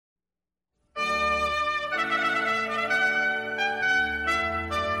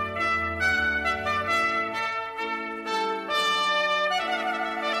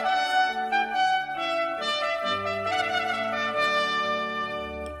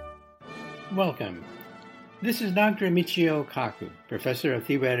Welcome. This is Dr. Michio Kaku, Professor of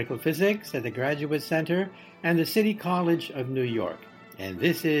Theoretical Physics at the Graduate Center and the City College of New York, and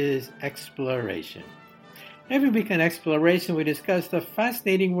this is Exploration. Every week on Exploration, we discuss the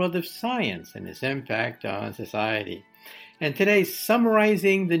fascinating world of science and its impact on society. And today,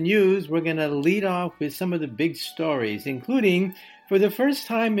 summarizing the news, we're going to lead off with some of the big stories, including, for the first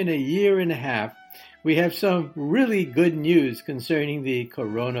time in a year and a half, we have some really good news concerning the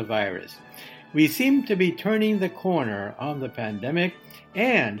coronavirus. We seem to be turning the corner on the pandemic,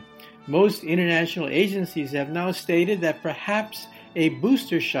 and most international agencies have now stated that perhaps a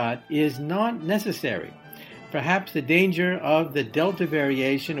booster shot is not necessary. Perhaps the danger of the Delta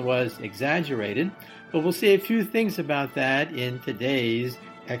variation was exaggerated, but we'll say a few things about that in today's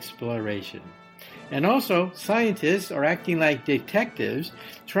exploration. And also, scientists are acting like detectives,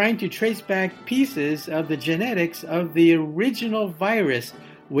 trying to trace back pieces of the genetics of the original virus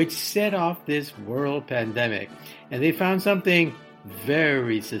which set off this world pandemic. And they found something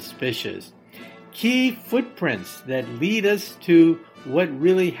very suspicious. Key footprints that lead us to what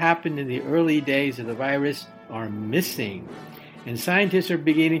really happened in the early days of the virus are missing. And scientists are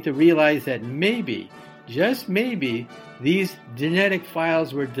beginning to realize that maybe, just maybe, these genetic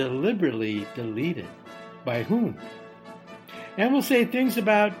files were deliberately deleted. By whom? And we'll say things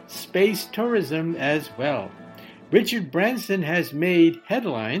about space tourism as well. Richard Branson has made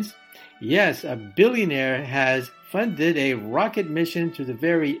headlines. Yes, a billionaire has funded a rocket mission to the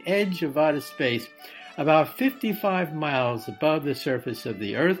very edge of outer space, about 55 miles above the surface of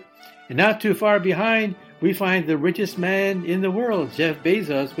the Earth. And not too far behind, we find the richest man in the world, Jeff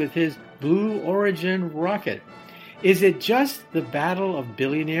Bezos, with his Blue Origin rocket. Is it just the battle of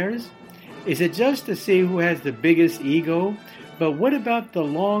billionaires? Is it just to see who has the biggest ego? But what about the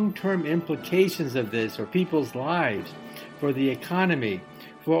long-term implications of this for people's lives, for the economy,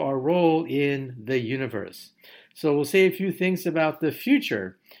 for our role in the universe? So we'll say a few things about the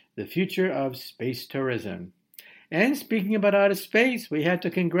future of space tourism. And speaking about outer space, we have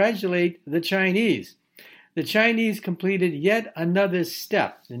to congratulate the Chinese. The Chinese completed yet another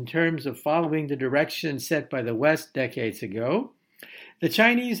step in terms of following the direction set by the West decades ago. The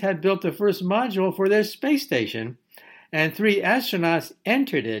Chinese had built the first module for their space station, and 3 astronauts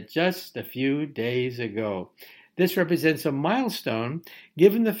entered it just a few days ago. This represents a milestone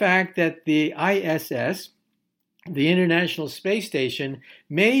given the fact that the ISS, the International Space Station,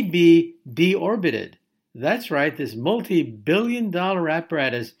 may be deorbited. That's right, this multi-billion-dollar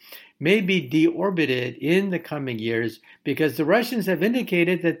apparatus may be deorbited in the coming years because the Russians have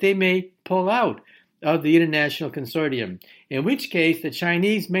indicated that they may pull out of the international consortium, in which case the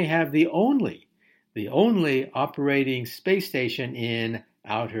Chinese may have the only operating space station in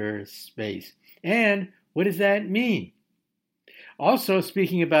outer space. And what does that mean? Also,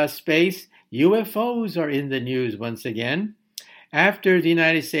 speaking about space, UFOs are in the news once again. After the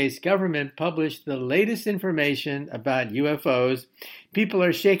United States government published the latest information about UFOs, people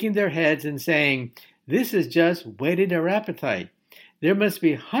are shaking their heads and saying, this has just whetted our appetite. There must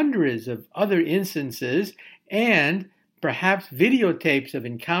be hundreds of other instances, and perhaps videotapes of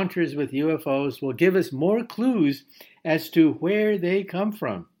encounters with UFOs will give us more clues as to where they come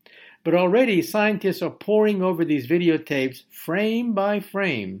from. But already scientists are poring over these videotapes frame by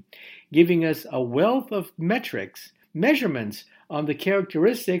frame, giving us a wealth of measurements on the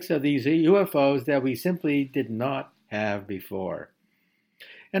characteristics of these UFOs that we simply did not have before.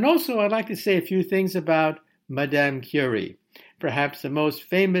 And also, I'd like to say a few things about Madam Curie, perhaps the most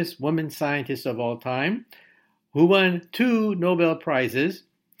famous woman scientist of all time, who won 2 Nobel Prizes.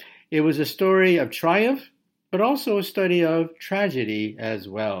 It was a story of triumph, but also a study of tragedy as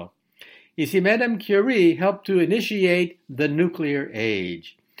well. You see, Madam Curie helped to initiate the nuclear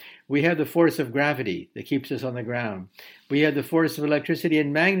age. We have the force of gravity that keeps us on the ground. We have the force of electricity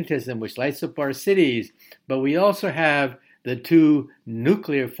and magnetism, which lights up our cities. But we also have the 2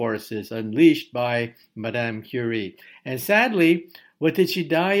 nuclear forces unleashed by Madame Curie. And sadly, what did she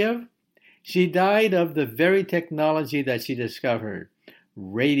die of? She died of the very technology that she discovered,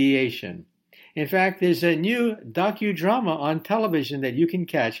 radiation. In fact, there's a new docudrama on television that you can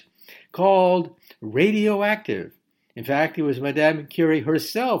catch called Radioactive. In fact, it was Madame Curie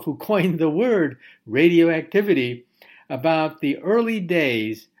herself who coined the word radioactivity about the early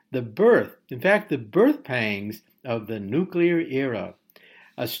days, the birth pangs of the nuclear era.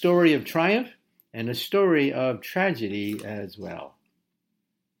 A story of triumph and a story of tragedy as well.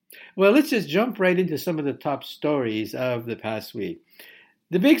 Well, let's just jump right into some of the top stories of the past week.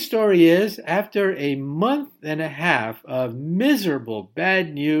 The big story is, after a month and a half of miserable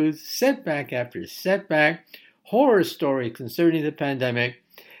bad news, setback after setback, horror story concerning the pandemic,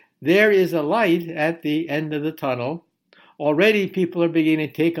 there is a light at the end of the tunnel. Already people are beginning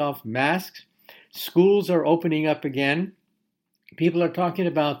to take off masks. Schools are opening up again. People are talking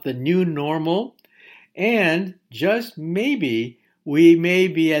about the new normal. And just maybe we may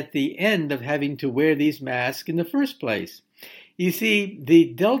be at the end of having to wear these masks in the first place. You see,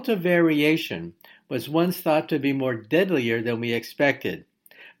 the Delta variation was once thought to be more deadlier than we expected.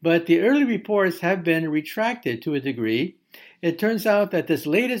 But the early reports have been retracted to a degree. It turns out that this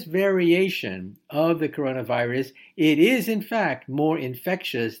latest variation of the coronavirus, it is in fact more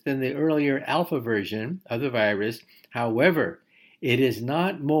infectious than the earlier alpha version of the virus. However, it is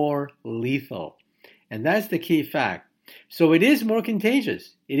not more lethal. And that's the key fact. So it is more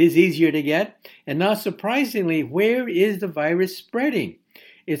contagious. It is easier to get. And not surprisingly, where is the virus spreading?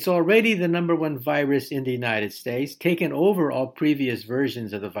 It's already the number one virus in the United States, taken over all previous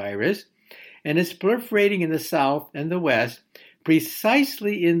versions of the virus. And it's proliferating in the South and the West,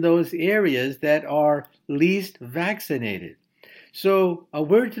 precisely in those areas that are least vaccinated. So a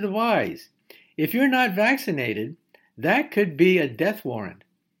word to the wise. If you're not vaccinated, that could be a death warrant.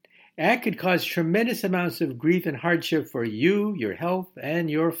 That could cause tremendous amounts of grief and hardship for you, your health,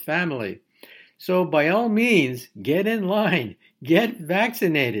 and your family. So by all means, get in line, get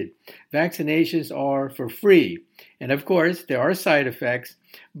vaccinated. Vaccinations are for free. And of course, there are side effects,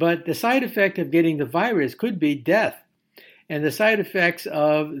 but the side effect of getting the virus could be death. And the side effects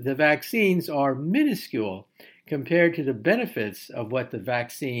of the vaccines are minuscule compared to the benefits of what the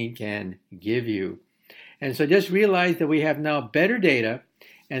vaccine can give you. And so just realize that we have now better data,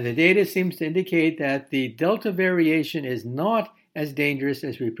 and the data seems to indicate that the Delta variation is not as dangerous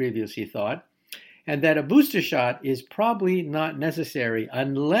as we previously thought, and that a booster shot is probably not necessary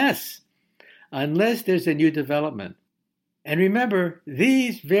unless there's a new development. And remember,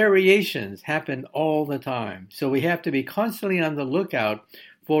 these variations happen all the time, so we have to be constantly on the lookout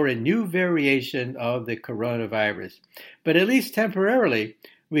for a new variation of the coronavirus. But at least temporarily,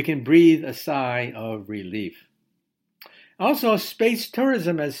 we can breathe a sigh of relief. Also, space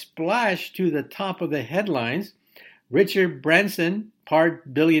tourism has splashed to the top of the headlines. Richard Branson,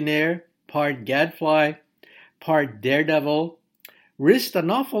 part billionaire, part gadfly, part daredevil, risked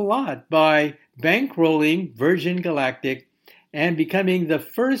an awful lot by bankrolling Virgin Galactic and becoming the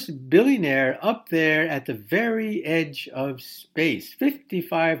first billionaire up there at the very edge of space,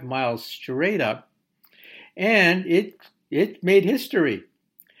 55 miles straight up, and it made history.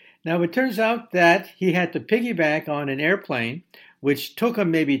 Now, it turns out that he had to piggyback on an airplane, which took him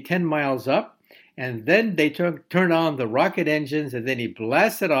maybe 10 miles up, and then they turned on the rocket engines, and then he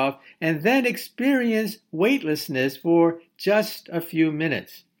blasted off, and then experienced weightlessness for just a few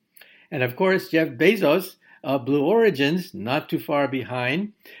minutes. And of course, Jeff Bezos of Blue Origins, not too far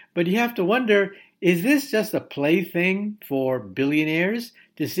behind. But you have to wonder, is this just a plaything for billionaires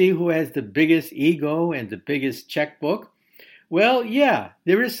to see who has the biggest ego and the biggest checkbook? Well, yeah,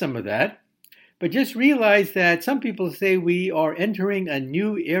 there is some of that. But just realize that some people say we are entering a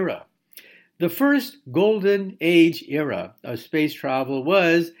new era. The first golden age era of space travel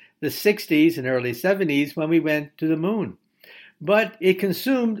was the 60s and early 70s when we went to the moon. But it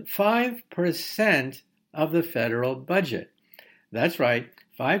consumed 5% of the federal budget. That's right,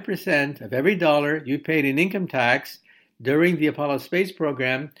 5% of every dollar you paid in income tax during the Apollo space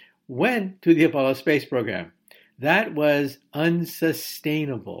program went to the Apollo space program. That was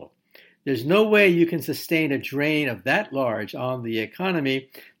unsustainable. There's no way you can sustain a drain of that large on the economy.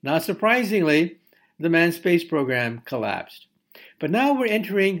 Not surprisingly, the manned space program collapsed. But now we're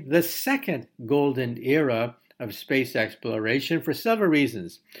entering the second golden era of space exploration for several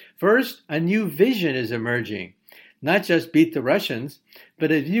reasons. First, a new vision is emerging. Not just beat the Russians,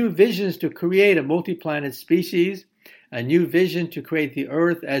 but a new vision to create a multi-planet species, a new vision to create the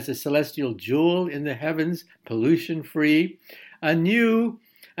Earth as a celestial jewel in the heavens, pollution-free, a new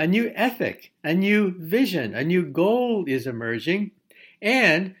ethic, a new vision, a new goal is emerging.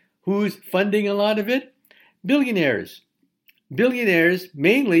 And who's funding a lot of it? Billionaires. Billionaires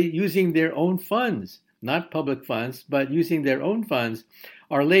mainly using their own funds, not public funds, but using their own funds,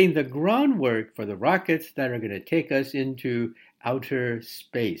 are laying the groundwork for the rockets that are going to take us into outer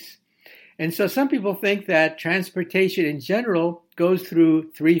space. And so some people think that transportation in general goes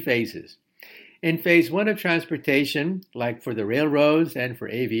through three phases. In phase one of transportation, like for the railroads and for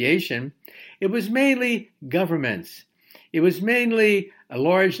aviation, it was mainly governments. It was mainly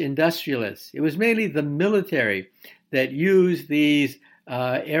large industrialists. It was mainly the military that used these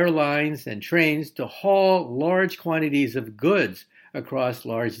airlines and trains to haul large quantities of goods across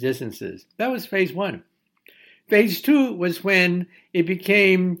large distances. That was phase one. Phase two was when it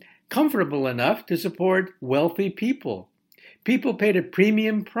became comfortable enough to support wealthy people. People paid a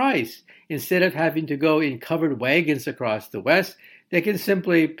premium price. Instead of having to go in covered wagons across the West, they can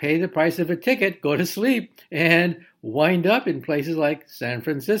simply pay the price of a ticket, go to sleep, and wind up in places like San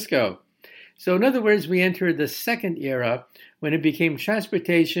Francisco. So in other words, we entered the second era when it became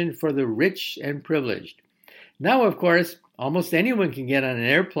transportation for the rich and privileged. Now, of course, almost anyone can get on an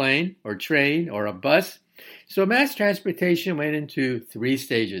airplane or train or a bus. So mass transportation went into 3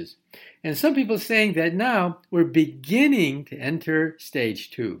 stages. And some people saying that now we're beginning to enter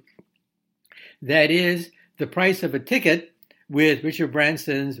stage 2. That is, the price of a ticket with Richard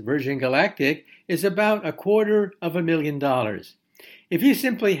Branson's Virgin Galactic is about $250,000. If you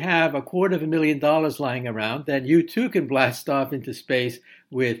simply have $250,000 lying around, then you too can blast off into space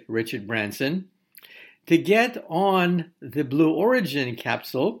with Richard Branson. To get on the Blue Origin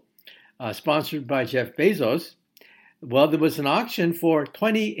capsule, sponsored by Jeff Bezos, well, there was an auction for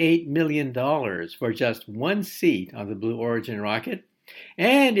 $28 million for just one seat on the Blue Origin rocket.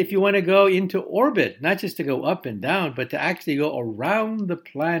 And if you want to go into orbit, not just to go up and down, but to actually go around the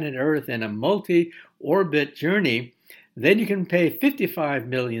planet Earth in a multi-orbit journey, then you can pay $55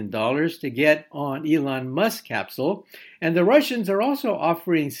 million to get on Elon Musk's capsule. And the Russians are also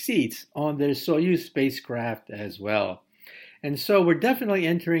offering seats on their Soyuz spacecraft as well. And so we're definitely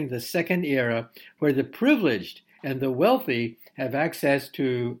entering the second era where the privileged and the wealthy have access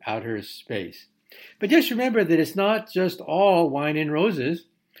to outer space. But just remember that it's not just all wine and roses.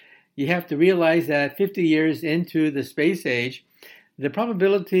 You have to realize that 50 years into the space age, the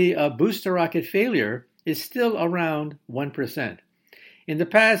probability of booster rocket failure is still around 1%. In the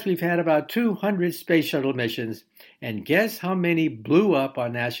past, we've had about 200 space shuttle missions, and guess how many blew up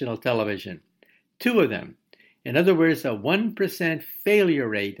on national television? 2 of them. In other words, a 1% failure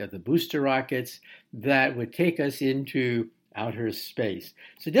rate of the booster rockets that would take us into outer space.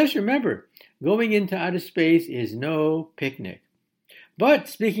 So just remember, going into outer space is no picnic. But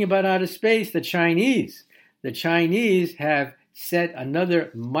speaking about outer space, the Chinese have set another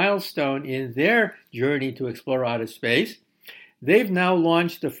milestone in their journey to explore outer space. They've now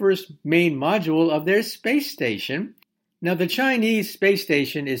launched the first main module of their space station. Now, the Chinese space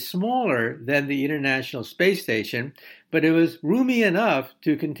station is smaller than the International Space Station, but it was roomy enough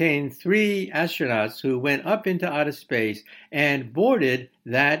to contain 3 astronauts who went up into outer space and boarded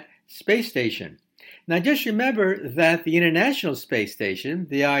that space station. Now, just remember that the International Space Station,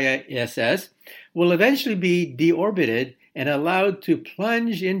 the ISS, will eventually be deorbited and allowed to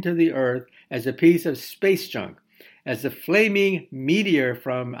plunge into the Earth as a piece of space junk, as a flaming meteor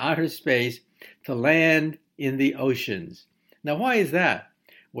from outer space to land in the oceans. Now, why is that?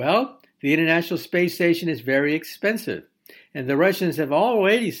 Well, the International Space Station is very expensive, and the Russians have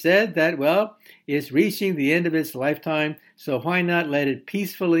already said that, well, it's reaching the end of its lifetime, so why not let it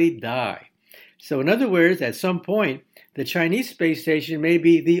peacefully die? So in other words, at some point, the Chinese space station may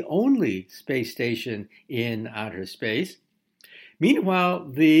be the only space station in outer space. Meanwhile,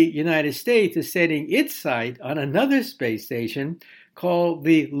 the United States is setting its sight on another space station called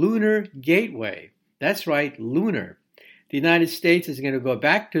the Lunar Gateway. That's right, lunar. The United States is going to go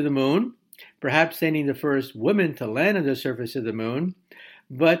back to the moon, perhaps sending the first woman to land on the surface of the moon.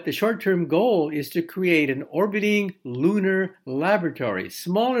 But the short-term goal is to create an orbiting lunar laboratory,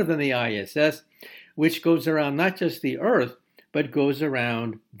 smaller than the ISS, which goes around not just the Earth, but goes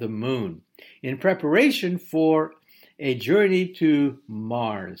around the moon, in preparation for a journey to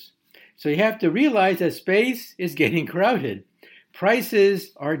Mars. So you have to realize that space is getting crowded.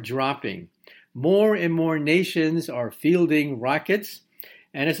 Prices are dropping. More and more nations are fielding rockets.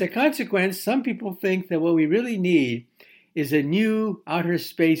 And as a consequence, some people think that what we really need is a new outer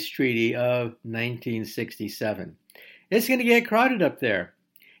space treaty of 1967. It's going to get crowded up there.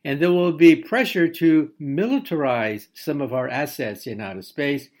 And there will be pressure to militarize some of our assets in outer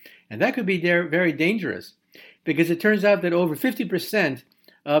space. And that could be very dangerous, because it turns out that over 50%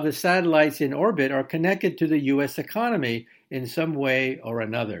 of the satellites in orbit are connected to the U.S. economy in some way or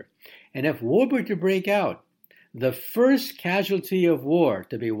another. And if war were to break out, the first casualty of war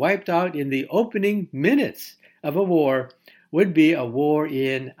to be wiped out in the opening minutes of a war would be a war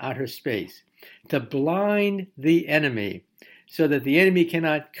in outer space, to blind the enemy so that the enemy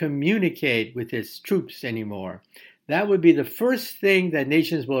cannot communicate with its troops anymore. That would be the first thing that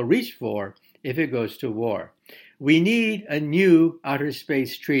nations will reach for if it goes to war. We need a new outer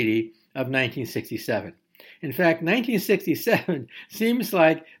space treaty of 1967. In fact, 1967 seems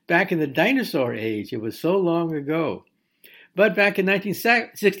like back in the dinosaur age. It was so long ago. But back in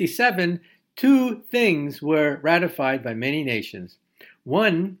 1967, 2 things were ratified by many nations.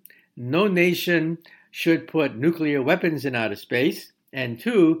 1, no nation should put nuclear weapons in outer space. And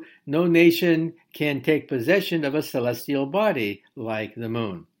 2, no nation can take possession of a celestial body like the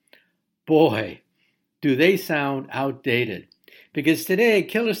moon. Boy, do they sound outdated. Because today,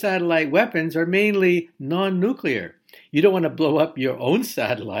 killer satellite weapons are mainly non-nuclear. You don't want to blow up your own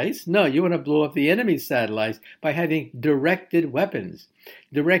satellites. No, you want to blow up the enemy's satellites by having directed weapons,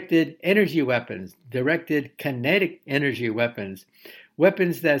 directed energy weapons, directed kinetic energy weapons,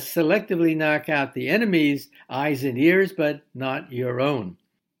 weapons that selectively knock out the enemy's eyes and ears, but not your own.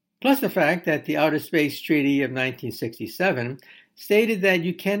 Plus the fact that the Outer Space Treaty of 1967 stated that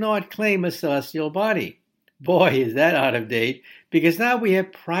you cannot claim a celestial body. Boy, is that out of date, because now we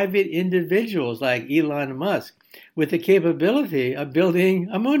have private individuals like Elon Musk with the capability of building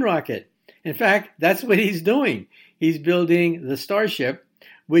a moon rocket. In fact, that's what he's doing. He's building the Starship,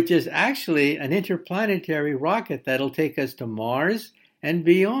 which is actually an interplanetary rocket that'll take us to Mars and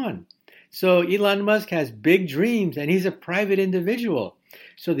beyond. So Elon Musk has big dreams, and he's a private individual.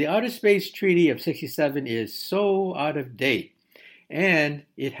 So the Outer Space Treaty of 67 is so out of date, and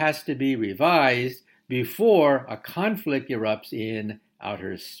it has to be revised before a conflict erupts in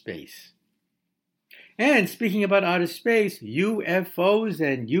outer space. And speaking about outer space, UFOs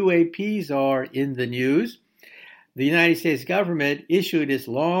and UAPs are in the news. The United States government issued its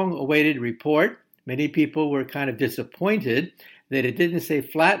long-awaited report. Many people were kind of disappointed that it didn't say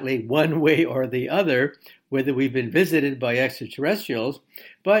flatly one way or the other whether we've been visited by extraterrestrials,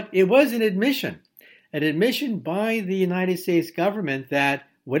 but it was an admission by the United States government that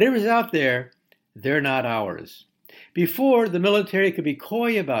whatever's out there, they're not ours. Before, the military could be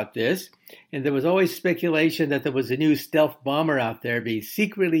coy about this, and there was always speculation that there was a new stealth bomber out there being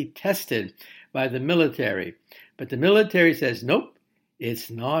secretly tested by the military. But the military says, nope, it's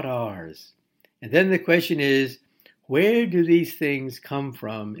not ours. And then the question is, where do these things come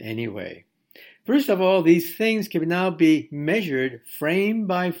from anyway? First of all, these things can now be measured frame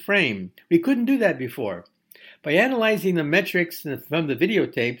by frame. We couldn't do that before. By analyzing the metrics from the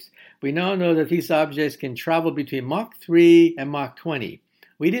videotapes, we now know that these objects can travel between Mach 3 and Mach 20.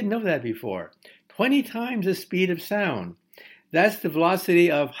 We didn't know that before. 20 times the speed of sound. That's the velocity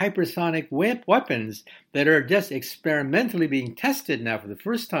of hypersonic weapons that are just experimentally being tested now for the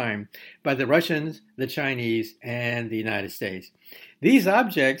first time by the Russians, the Chinese, and the United States. These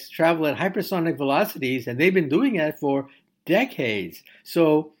objects travel at hypersonic velocities, and they've been doing that for decades.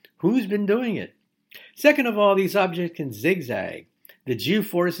 So who's been doing it? Second of all, these objects can zigzag. The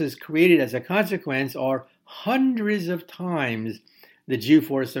G-forces created as a consequence are hundreds of times the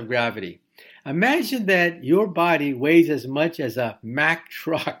G-force of gravity. Imagine that your body weighs as much as a Mack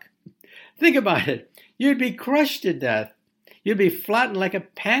truck. Think about it. You'd be crushed to death. You'd be flattened like a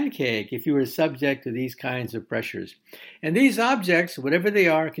pancake if you were subject to these kinds of pressures. And these objects, whatever they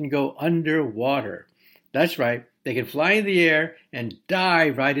are, can go underwater. That's right. They can fly in the air and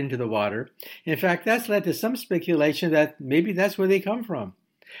dive right into the water. In fact, that's led to some speculation that maybe that's where they come from.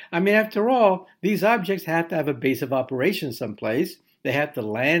 I mean, after all, these objects have to have a base of operations someplace. They have to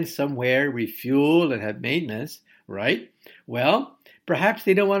land somewhere, refuel, and have maintenance, right? Well, perhaps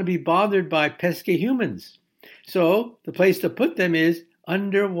they don't want to be bothered by pesky humans. So the place to put them is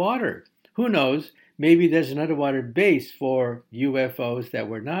underwater. Who knows? Maybe there's an underwater base for UFOs that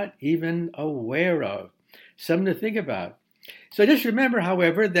we're not even aware of. Something to think about. So just remember,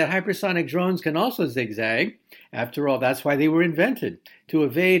 however, that hypersonic drones can also zigzag. After all, that's why they were invented, to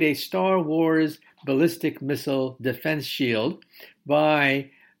evade a Star Wars ballistic missile defense shield by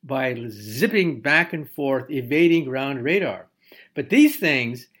zipping back and forth, evading ground radar. But these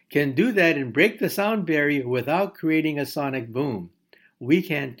things can do that and break the sound barrier without creating a sonic boom. We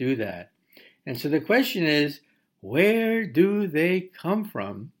can't do that. And so the question is, where do they come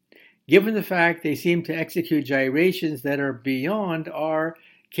from, given the fact they seem to execute gyrations that are beyond our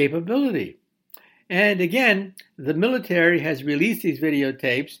capability? And again, the military has released these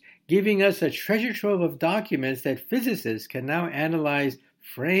videotapes, giving us a treasure trove of documents that physicists can now analyze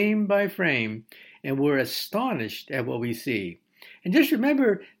frame by frame, and we're astonished at what we see. And just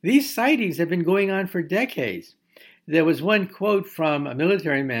remember, these sightings have been going on for decades. There was one quote from a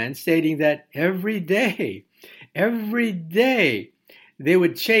military man stating that every day, they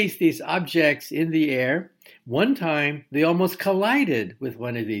would chase these objects in the air. One time, they almost collided with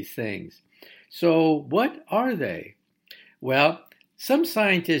one of these things. So what are they? Well, some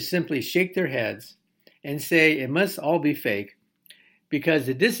scientists simply shake their heads and say it must all be fake because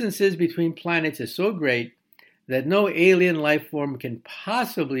the distances between planets is so great that no alien life form can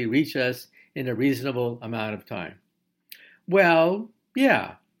possibly reach us in a reasonable amount of time. Well,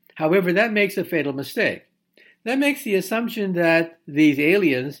 yeah. However, that makes a fatal mistake. That makes the assumption that these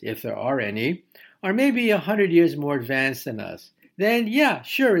aliens, if there are any, are maybe 100 years more advanced than us. then yeah,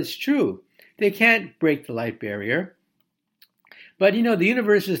 sure, it's true. They can't break the light barrier. But the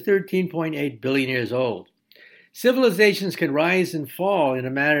universe is 13.8 billion years old. Civilizations can rise and fall in a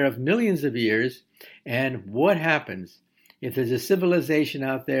matter of millions of years. And what happens if there's a civilization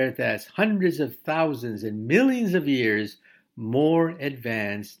out there that's hundreds of thousands and millions of years more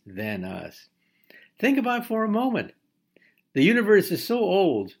advanced than us? Think about it for a moment. The universe is so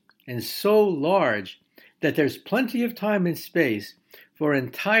old and so large that there's plenty of time and space for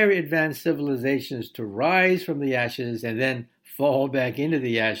entire advanced civilizations to rise from the ashes and then fall back into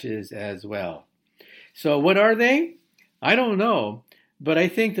the ashes as well. So what are they? I don't know, but I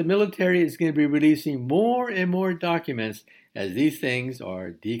think the military is going to be releasing more and more documents as these things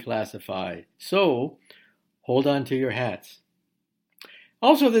are declassified. So hold on to your hats.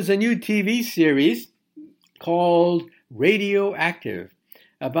 Also, there's a new TV series called Radioactive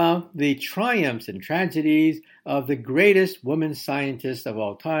about the triumphs and tragedies of the greatest woman scientist of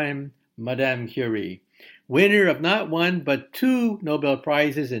all time, Madam Curie, winner of not one but 2 Nobel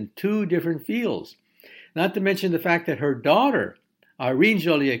Prizes in 2 different fields. Not to mention the fact that her daughter, Irene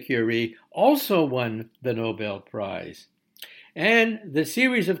Joliot-Curie, also won the Nobel Prize. And the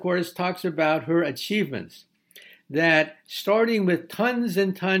series, of course, talks about her achievements, that starting with tons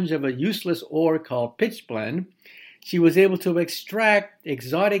and tons of a useless ore called pitchblende, she was able to extract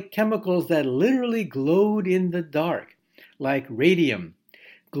exotic chemicals that literally glowed in the dark, like radium,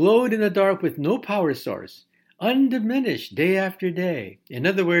 glowed in the dark with no power source, undiminished day after day. In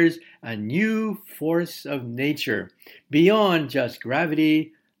other words, a new force of nature, beyond just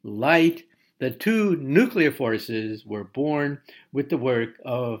gravity, light. The 2 nuclear forces were born with the work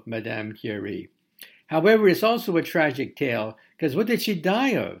of Madame Curie. However, it's also a tragic tale, because what did she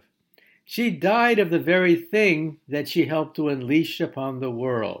die of? She died of the very thing that she helped to unleash upon the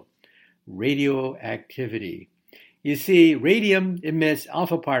world, radioactivity. You see, radium emits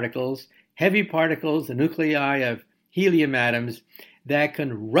alpha particles, heavy particles, the nuclei of helium atoms, that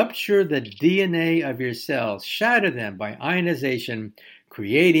can rupture the DNA of your cells, shatter them by ionization,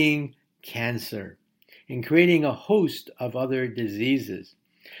 creating cancer and creating a host of other diseases.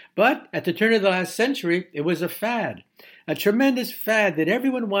 But at the turn of the last century, it was a fad, a tremendous fad that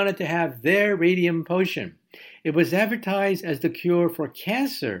everyone wanted to have their radium potion. It was advertised as the cure for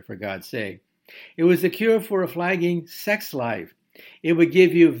cancer, for God's sake. It was the cure for a flagging sex life. It would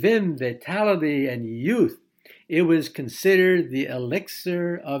give you vim, vitality, and youth. It was considered the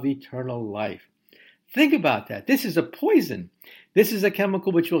elixir of eternal life. Think about that. This is a poison. This is a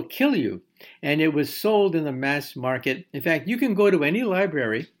chemical which will kill you. And it was sold in the mass market. In fact, you can go to any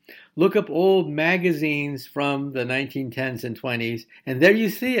library, look up old magazines from the 1910s and 20s, and there you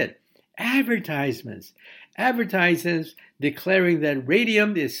see it. Advertisements declaring that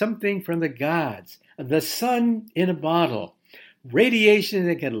radium is something from the gods, the sun in a bottle, radiation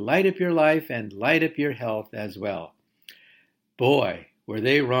that can light up your life and light up your health as well. Boy, were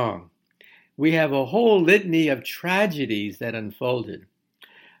they wrong. We have a whole litany of tragedies that unfolded.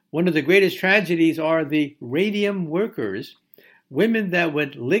 One of the greatest tragedies are the radium workers, women that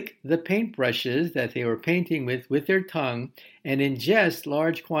would lick the paintbrushes that they were painting with their tongue and ingest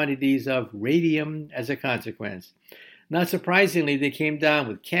large quantities of radium as a consequence. Not surprisingly, they came down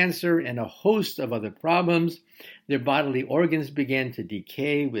with cancer and a host of other problems. Their bodily organs began to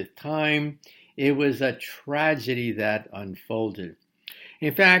decay with time. It was a tragedy that unfolded.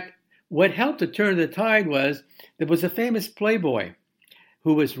 In fact, what helped to turn the tide was there was a famous playboy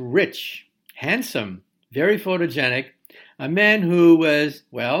who was rich, handsome, very photogenic, a man who was,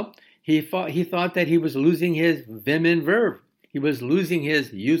 he thought that he was losing his vim and verve. He was losing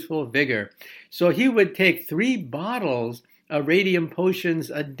his youthful vigor. So he would take 3 bottles of radium potions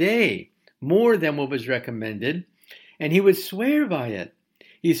a day, more than what was recommended, and he would swear by it.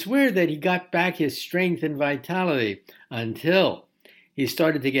 He swore that he got back his strength and vitality until he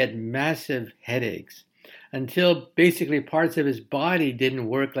started to get massive headaches, until basically parts of his body didn't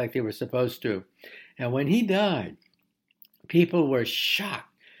work like they were supposed to. And when he died, people were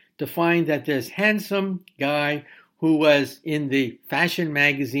shocked to find that this handsome guy who was in the fashion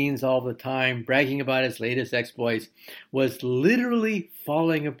magazines all the time, bragging about his latest exploits, was literally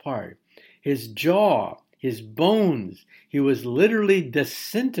falling apart. His jaw, his bones, he was literally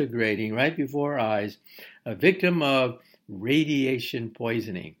disintegrating right before our eyes, a victim of radiation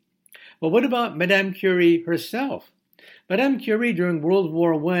poisoning. But what about Madame Curie herself? Madame Curie during World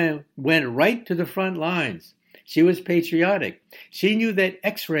War I went right to the front lines. She was patriotic. She knew that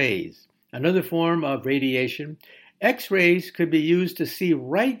X-rays, another form of radiation, X-rays could be used to see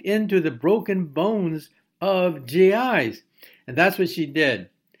right into the broken bones of GIs. And that's what she did.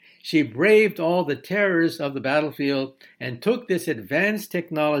 She braved all the terrors of the battlefield and took this advanced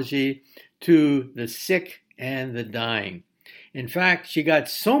technology to the sick and the dying. In fact, she got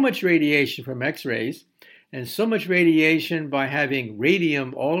so much radiation from X-rays and so much radiation by having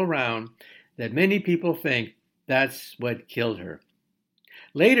radium all around that many people think that's what killed her.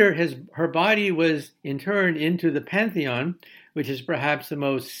 Later, her body was interned into the Pantheon, which is perhaps the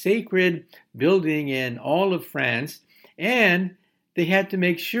most sacred building in all of France, and they had to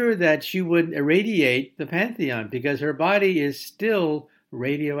make sure that she wouldn't irradiate the Pantheon because her body is still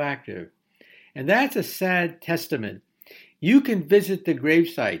radioactive. And that's a sad testament. You can visit the grave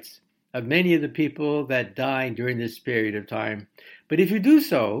sites of many of the people that died during this period of time, but if you do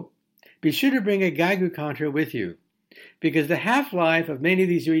so, be sure to bring a Geiger counter with you, because the half-life of many of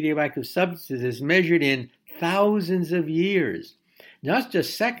these radioactive substances is measured in thousands of years. Not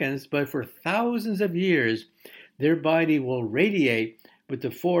just seconds, but for thousands of years, their body will radiate with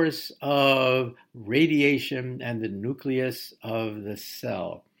the force of radiation and the nucleus of the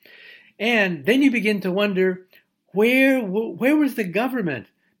cell. And then you begin to wonder, where was the government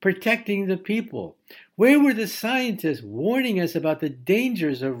protecting the people? Where were the scientists warning us about the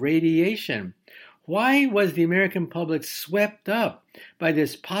dangers of radiation? Why was the American public swept up by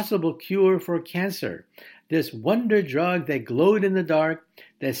this possible cure for cancer? This wonder drug that glowed in the dark,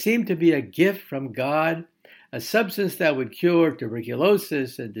 that seemed to be a gift from God, a substance that would cure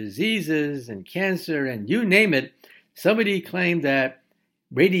tuberculosis and diseases and cancer and you name it. Somebody claimed that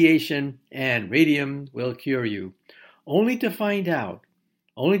radiation and radium will cure you, only to find out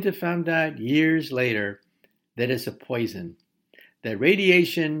years later that it's a poison, that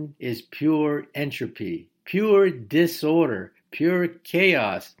radiation is pure entropy, pure disorder, pure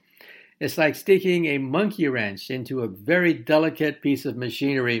chaos. It's like sticking a monkey wrench into a very delicate piece of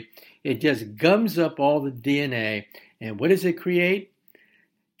machinery. It just gums up all the DNA. And what does it create?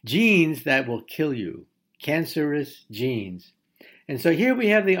 Genes that will kill you, cancerous genes. And so here we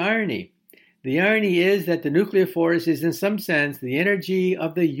have the irony. The irony is that the nuclear force is in some sense the energy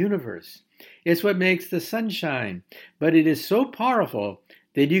of the universe. It's what makes the sun shine. But it is so powerful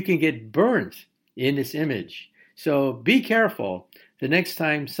that you can get burnt in its image. So be careful the next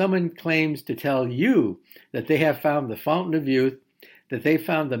time someone claims to tell you that they have found the fountain of youth, that they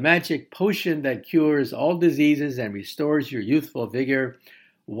found the magic potion that cures all diseases and restores your youthful vigor.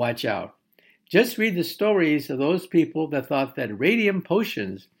 Watch out. Just read the stories of those people that thought that radium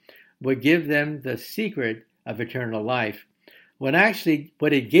potions would give them the secret of eternal life, when actually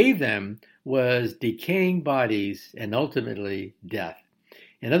what it gave them was decaying bodies and ultimately death.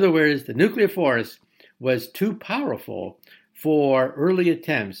 In other words, the nuclear force was too powerful for early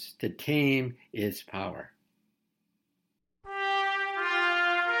attempts to tame its power.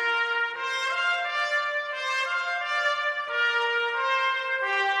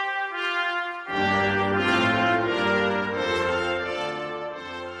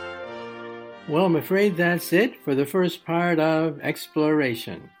 Well, I'm afraid that's it for the first part of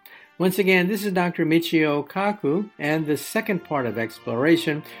Exploration. Once again, this is Dr. Michio Kaku, and the second part of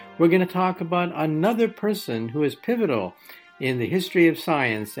Exploration, we're going to talk about another person who is pivotal in the history of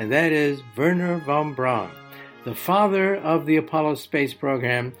science, and that is Wernher von Braun, the father of the Apollo space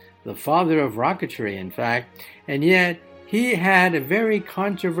program, the father of rocketry, in fact, and yet he had a very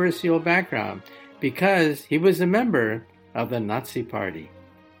controversial background because he was a member of the Nazi Party.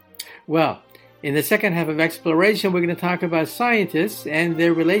 Well, in the second half of Exploration, we're going to talk about scientists and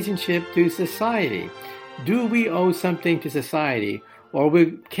their relationship to society. Do we owe something to society, or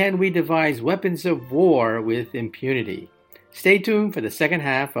can we devise weapons of war with impunity? Stay tuned for the second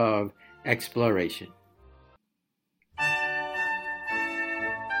half of Exploration.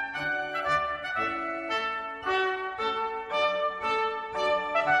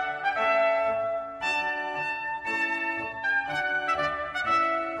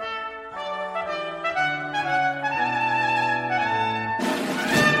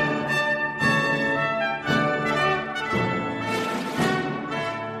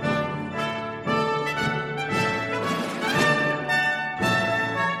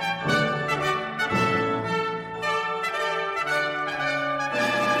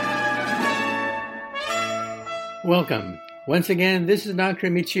 Welcome. Once again, this is Dr.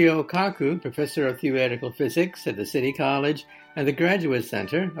 Michio Kaku, Professor of Theoretical Physics at the City College and the Graduate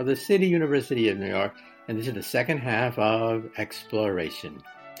Center of the City University of New York, and this is the second half of Exploration.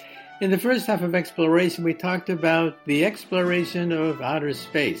 In the first half of Exploration, we talked about the exploration of outer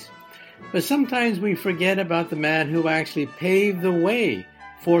space, but sometimes we forget about the man who actually paved the way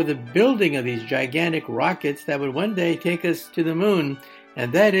for the building of these gigantic rockets that would one day take us to the moon,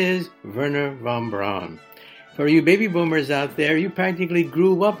 and that is Wernher von Braun. For you baby boomers out there, you practically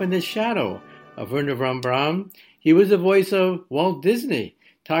grew up in the shadow of Wernher von Braun. He was the voice of Walt Disney,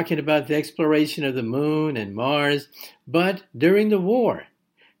 talking about the exploration of the moon and Mars, but during the war.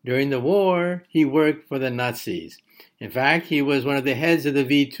 During the war, he worked for the Nazis. In fact, he was one of the heads of the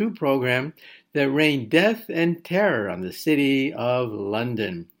V2 program that rained death and terror on the city of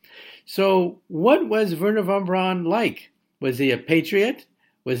London. So, what was Wernher von Braun like? Was he a patriot?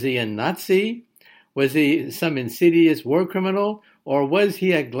 Was he a Nazi? Was he some insidious war criminal? Or was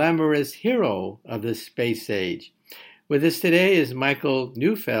he a glamorous hero of the space age? With us today is Michael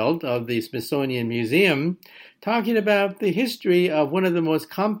Neufeld of the Smithsonian Museum, talking about the history of one of the most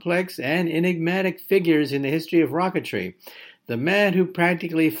complex and enigmatic figures in the history of rocketry, the man who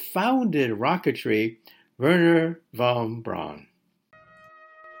practically founded rocketry, Wernher von Braun.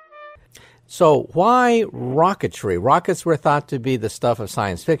 So why rocketry? Rockets were thought to be the stuff of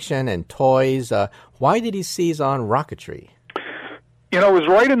science fiction and toys. Why did he seize on rocketry? You know, it was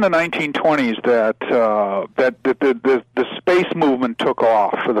right in the 1920s that the space movement took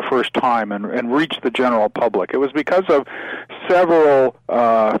off for the first time and reached the general public. It was because of several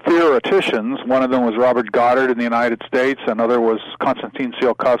theoreticians. One of them was Robert Goddard in the United States. Another was Konstantin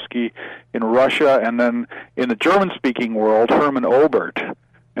Tsiolkovsky in Russia. And then in the German-speaking world, Hermann Oberth.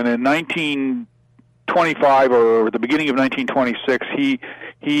 And in 1925 or the beginning of 1926,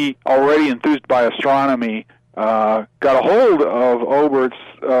 he already enthused by astronomy, got a hold of Oberth's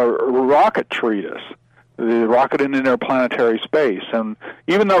rocket treatise, the Rocket in Interplanetary Space. And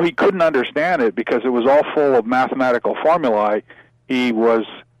even though he couldn't understand it because it was all full of mathematical formulae, he was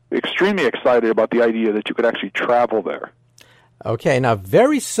extremely excited about the idea that you could actually travel there. Okay, now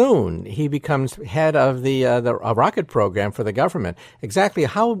very soon he becomes head of the rocket program for the government. Exactly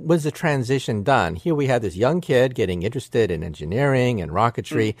how was the transition done? Here we have this young kid getting interested in engineering and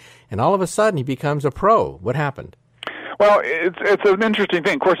rocketry, and all of a sudden he becomes a pro. What happened? Well, it's an interesting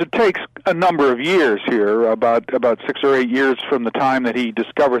thing. Of course, it takes a number of years here, about 6 or 8 years from the time that he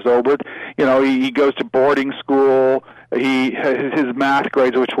discovers Oberth. You know, he goes to boarding school. His math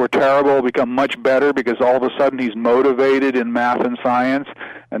grades, which were terrible, become much better because all of a sudden he's motivated in math and science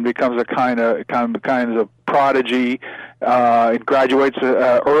and becomes a kind of prodigy. He graduates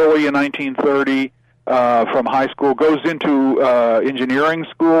early in 1930 from high school, goes into engineering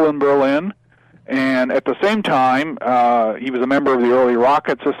school in Berlin. And at the same time, he was a member of the early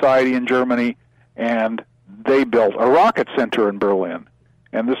Rocket Society in Germany, and they built a rocket center in Berlin.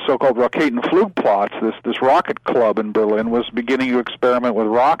 And this so-called Raketenflugplatz, this rocket club in Berlin, was beginning to experiment with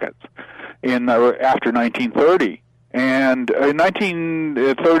rockets after 1930. And in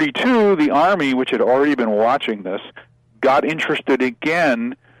 1932, the Army, which had already been watching this, got interested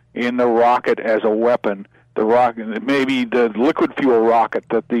again in the rocket as a weapon. The rocket, maybe the liquid fuel rocket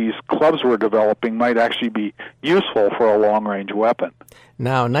that these clubs were developing might actually be useful for a long-range weapon.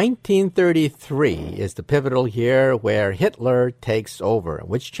 Now, 1933 is the pivotal year where Hitler takes over,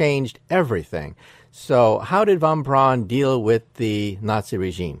 which changed everything. So how did von Braun deal with the Nazi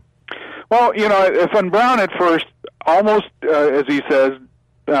regime? Well, you know, von Braun at first almost, as he says,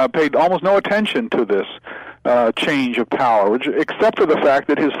 paid almost no attention to this change of power, except for the fact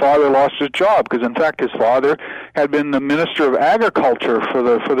that his father lost his job, because in fact his father had been the Minister of Agriculture for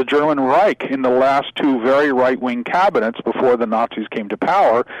the German Reich in the last two very right-wing cabinets before the Nazis came to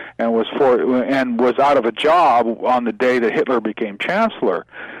power, and was out of a job on the day that Hitler became chancellor.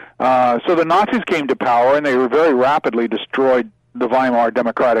 So the Nazis came to power, and they very rapidly destroyed the Weimar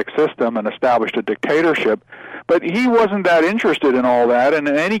democratic system and established a dictatorship. But he wasn't that interested in all that, and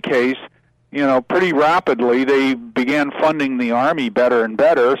in any case, you know, pretty rapidly they began funding the Army better and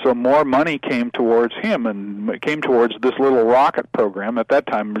better, so more money came towards him and came towards this little rocket program. At that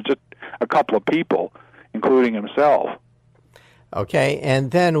time, it was just a couple of people, including himself. Okay,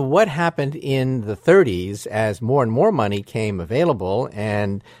 and then what happened in the 30s as more and more money came available,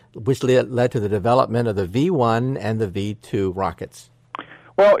 and which led to the development of the V1 and the V2 rockets?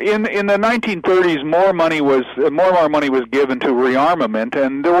 Well, in the 1930s, more and more money was given to rearmament,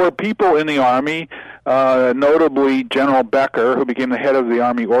 and there were people in the Army, notably General Becker, who became the head of the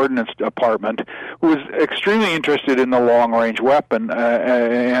Army Ordnance Department, who was extremely interested in the long-range weapon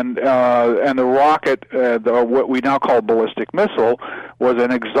and the rocket, what we now call ballistic missile, was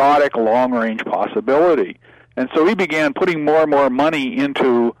an exotic long-range possibility, and so he began putting more and more money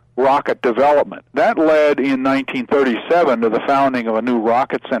into rocket development. That led in 1937 to the founding of a new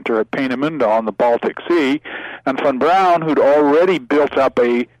rocket center at Peenemünde on the Baltic Sea, and von Braun, who'd already built up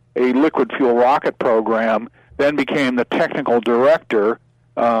a liquid fuel rocket program, then became the technical director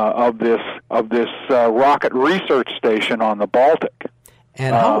of this rocket research station on the Baltic.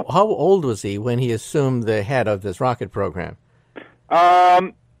 And how old was he when he assumed the head of this rocket program?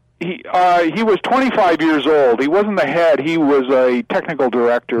 He was 25 years old. He wasn't the head. He was a technical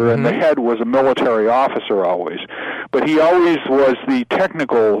director, and the head was a military officer always. But he always was the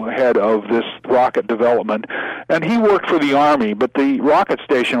technical head of this rocket development. And he worked for the Army, but the rocket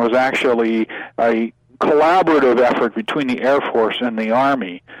station was actually a collaborative effort between the Air Force and the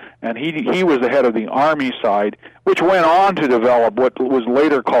Army. And he was the head of the Army side, which went on to develop what was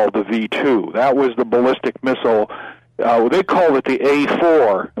later called the V-2. That was the ballistic missile. They called it the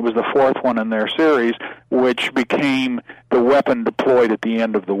A-4. It was the fourth one in their series, which became the weapon deployed at the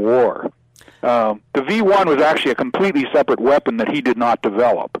end of the war. The V-1 was actually a completely separate weapon that he did not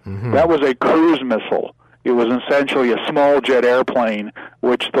develop. That was a cruise missile. It was essentially a small jet airplane,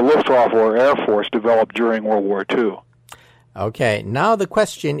 which the Luftwaffe or Air Force developed during World War II. Okay, now the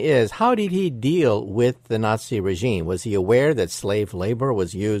question is, how did he deal with the Nazi regime? Was he aware that slave labor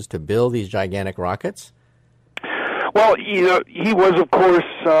was used to build these gigantic rockets? Well, he was, of course,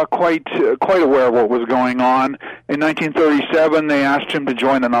 quite aware of what was going on. In 1937, they asked him to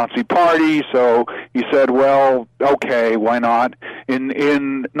join the Nazi Party, so he said, well, okay, why not? In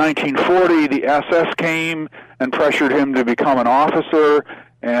 1940, the SS came and pressured him to become an officer,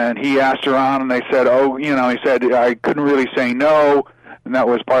 and he asked around, and they said, he said, I couldn't really say no, and that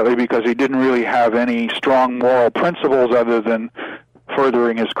was partly because he didn't really have any strong moral principles other than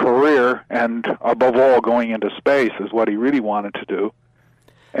furthering his career, and above all, going into space is what he really wanted to do.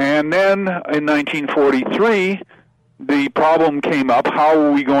 And then in 1943, the problem came up, how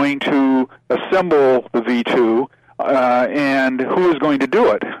are we going to assemble the V-2, and who is going to do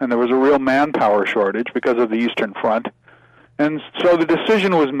it? And there was a real manpower shortage because of the Eastern Front. And so the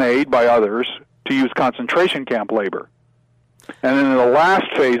decision was made by others to use concentration camp labor. And then the last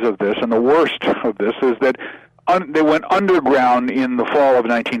phase of this, and the worst of this, is that they went underground in the fall of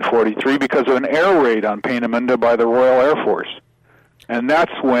 1943 because of an air raid on Peenemünde by the Royal Air Force. And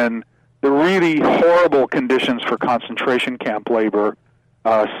that's when the really horrible conditions for concentration camp labor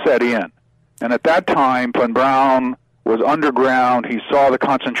set in. And at that time, von Braun was underground. He saw the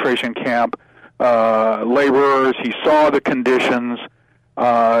concentration camp laborers. He saw the conditions.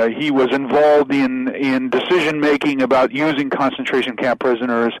 He was involved in decision-making about using concentration camp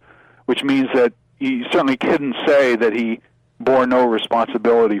prisoners, which means that he certainly couldn't say that he bore no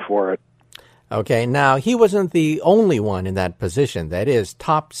responsibility for it. Okay, now he wasn't the only one in that position. That is,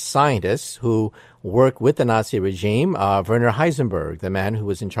 top scientists who worked with the Nazi regime, Werner Heisenberg, the man who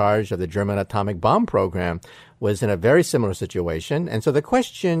was in charge of the German atomic bomb program, was in a very similar situation. And so the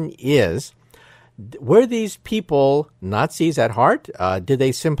question is, were these people Nazis at heart? Did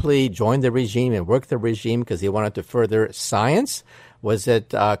they simply join the regime and work the regime because they wanted to further science? Was it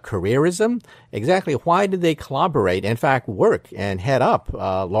careerism? Exactly why did they collaborate, in fact, work and head up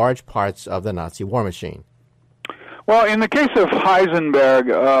large parts of the Nazi war machine? Well, in the case of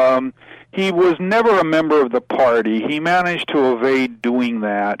Heisenberg, he was never a member of the party. He managed to evade doing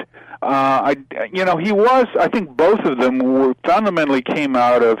that. I think both of them fundamentally came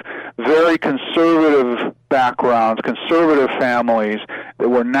out of very conservative backgrounds, conservative families that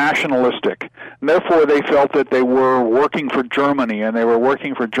were nationalistic. And therefore, they felt that they were working for Germany and they were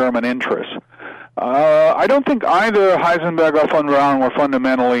working for German interests. I don't think either Heisenberg or von Braun were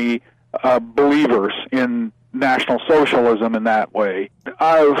fundamentally believers in National Socialism in that way.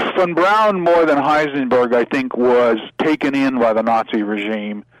 Von Braun, more than Heisenberg, I think, was taken in by the Nazi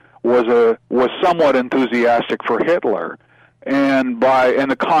regime, was somewhat enthusiastic for Hitler, and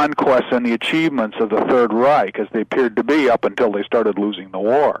the conquests and the achievements of the Third Reich, as they appeared to be up until they started losing the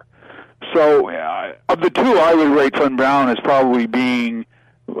war. So, of the two, I would rate von Braun as probably being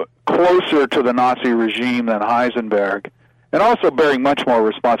closer to the Nazi regime than Heisenberg, and also bearing much more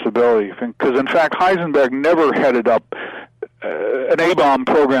responsibility, because in fact Heisenberg never headed up an A-bomb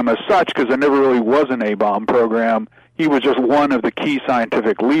program as such, because there never really was an A-bomb program. He was just one of the key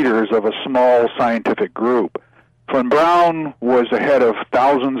scientific leaders of a small scientific group. Von Braun was the head of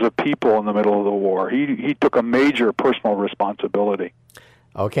thousands of people in the middle of the war. He took a major personal responsibility.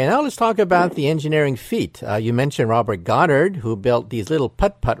 Okay, now let's talk about the engineering feat. You mentioned Robert Goddard, who built these little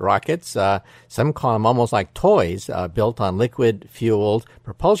putt-putt rockets. Some call them almost like toys, built on liquid-fueled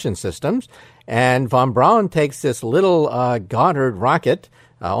propulsion systems. And von Braun takes this little Goddard rocket,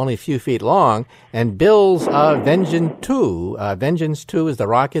 only a few feet long, and builds Vengeance 2. Vengeance 2 is the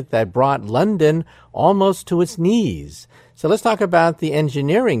rocket that brought London almost to its knees. So let's talk about the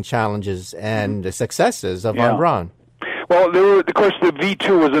engineering challenges and the successes of von Braun. Well, of course, the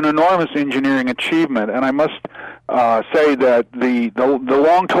V-2 was an enormous engineering achievement, and I must say that the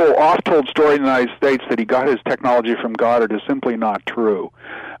oft-told story in the United States that he got his technology from Goddard is simply not true.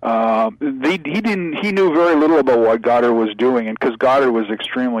 He knew very little about what Goddard was doing, and because Goddard was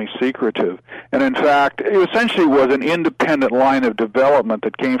extremely secretive. And in fact, it essentially was an independent line of development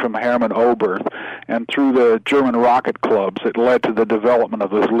that came from Hermann Oberth, and through the German rocket clubs, it led to the development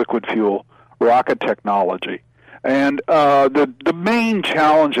of this liquid fuel rocket technology. And the main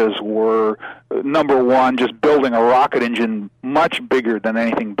challenges were, number one, just building a rocket engine much bigger than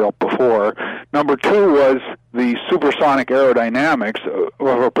anything built before. Number two was the supersonic aerodynamics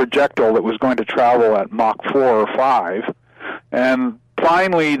of a projectile that was going to travel at Mach 4 or 5. And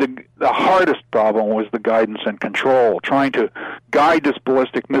finally, the hardest problem was the guidance and control, trying to guide this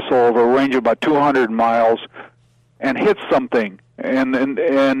ballistic missile over a range of about 200 miles and hit something. And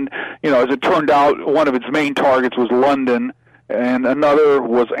as it turned out, one of its main targets was London, and another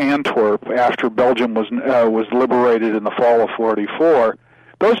was Antwerp after Belgium was liberated in the fall of '44.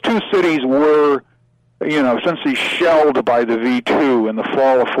 Those two cities were, essentially shelled by the V-2 in the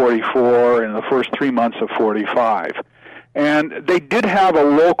fall of '44 and the first 3 months of '45. And they did have a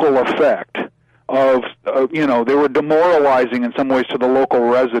local effect of, they were demoralizing in some ways to the local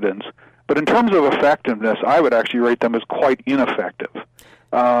residents. But in terms of effectiveness, I would actually rate them as quite ineffective.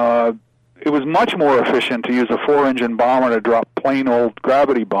 It was much more efficient to use a 4-engine bomber to drop plain old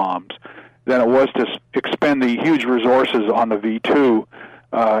gravity bombs than it was to expend the huge resources on the V-2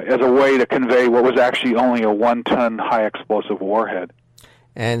 as a way to convey what was actually only a 1-ton high-explosive warhead.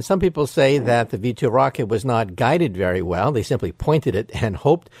 And some people say that the V-2 rocket was not guided very well. They simply pointed it and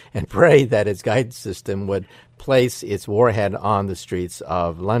hoped and prayed that its guidance system would place its warhead on the streets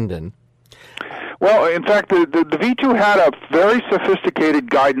of London. Well, in fact, the V-2 had a very sophisticated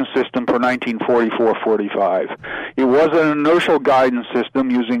guidance system for 1944-45. It was an inertial guidance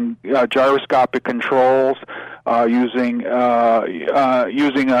system using gyroscopic controls, using a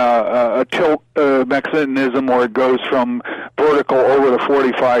tilt mechanism where it goes from vertical over the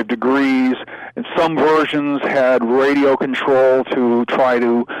 45 degrees. And some versions had radio control to try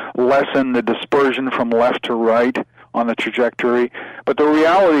to lessen the dispersion from left to right on the trajectory. But the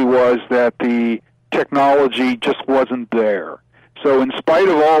reality was that the technology just wasn't there. So in spite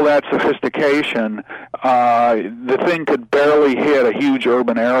of all that sophistication, the thing could barely hit a huge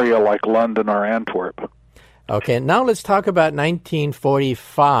urban area like London or Antwerp. Okay, now let's talk about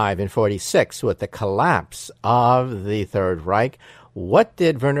 1945 and 46 with the collapse of the Third Reich. What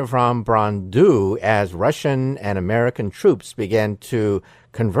did Wernher von Braun do as Russian and American troops began to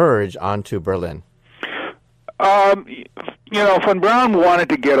converge onto Berlin? Von Braun wanted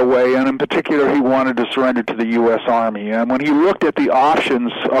to get away, and in particular, he wanted to surrender to the U.S. Army. And when he looked at the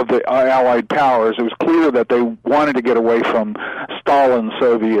options of the Allied powers, it was clear that they wanted to get away from Stalin's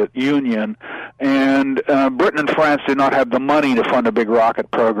Soviet Union. And Britain and France did not have the money to fund a big rocket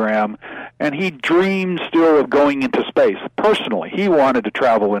program. And he dreamed still of going into space. Personally, he wanted to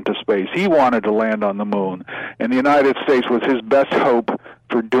travel into space. He wanted to land on the moon. And the United States was his best hope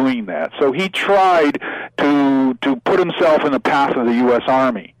for doing that. So he tried to put himself in the path of the U.S.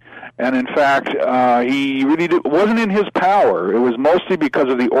 Army. And in fact, he really wasn't in his power. It was mostly because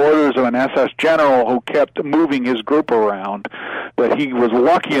of the orders of an SS general who kept moving his group around that he was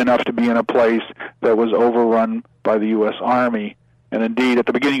lucky enough to be in a place that was overrun by the U.S. Army. And indeed, at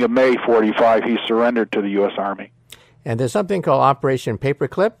the beginning of May 45, he surrendered to the U.S. Army. And there's something called Operation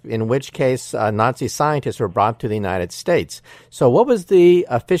Paperclip, in which case Nazi scientists were brought to the United States. So what was the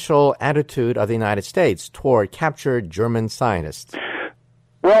official attitude of the United States toward captured German scientists?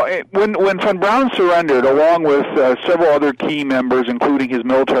 Well, when von Braun surrendered, along with several other key members, including his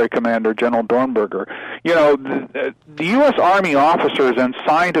military commander, General Dornberger, the U.S. Army officers and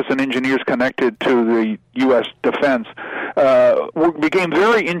scientists and engineers connected to the U.S. defense became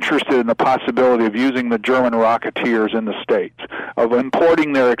very interested in the possibility of using the German rocketeers in the States, of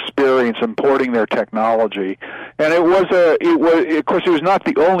importing their experience, importing their technology. And of course, it was not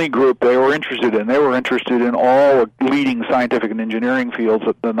the only group they were interested in. They were interested in all leading scientific and engineering fields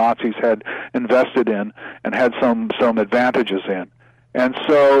that the Nazis had invested in and had some advantages in. And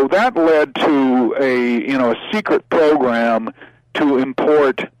so that led to a secret program to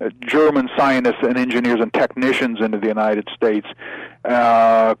import German scientists and engineers and technicians into the United States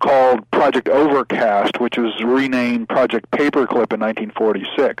called Project Overcast, which was renamed Project Paperclip in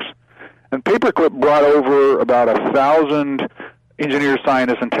 1946. And Paperclip brought over about 1,000 engineers,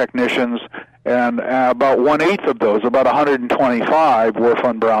 scientists, and technicians, and about 1/8 of those, about 125, were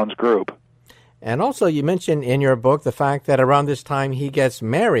von Braun's group. And also, you mentioned in your book the fact that around this time he gets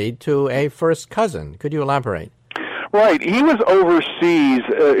married to a first cousin. Could you elaborate? Right. He was overseas.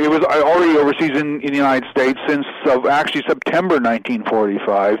 It was already overseas in the United States since actually September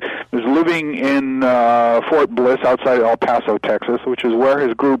 1945. He was living in Fort Bliss outside El Paso, Texas, which is where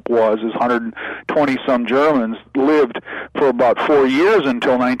his group was. His 120-some Germans lived for about 4 years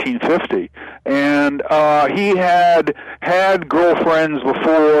until 1950. And he had girlfriends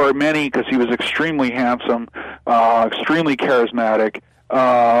before, many, because he was extremely handsome, extremely charismatic.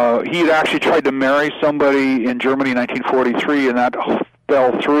 He had actually tried to marry somebody in Germany in 1943, and that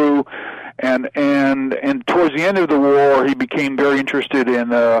fell through. And towards the end of the war, he became very interested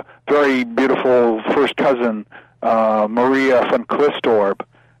in a very beautiful first cousin, Maria von Clistorp,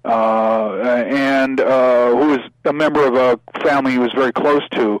 and who was a member of a family he was very close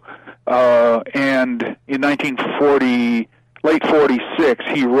to. And in late 46,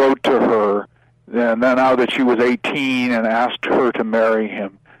 he wrote to her, and then now that she was 18, and asked her to marry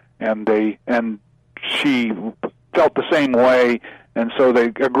him, and she felt the same way, and so they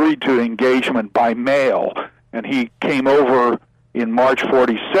agreed to engagement by mail, and he came over in March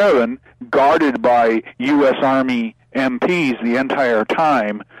 47, guarded by U.S. Army MPs the entire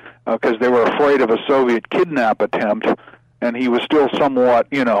time, because they were afraid of a Soviet kidnap attempt, and he was still somewhat,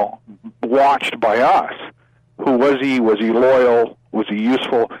 watched by us. Who was he? Was he loyal? Was he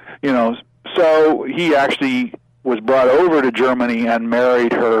useful? So he actually was brought over to Germany and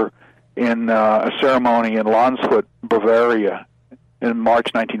married her in a ceremony in Landshut, Bavaria, in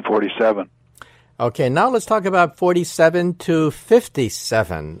March 1947. Okay, now let's talk about 47 to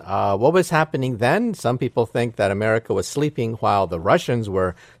 57. What was happening then? Some people think that America was sleeping while the Russians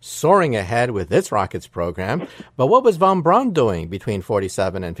were soaring ahead with its rockets program. But what was von Braun doing between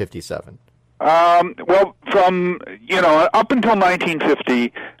 47 and 57? Well, from, up until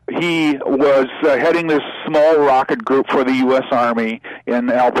 1950, he was heading this small rocket group for the U.S. Army in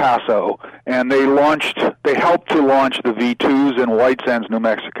El Paso, and they helped to launch the V-2s in White Sands, New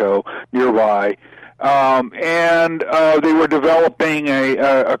Mexico, nearby. And they were developing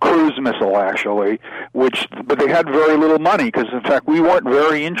a cruise missile, actually, but they had very little money, because, in fact, we weren't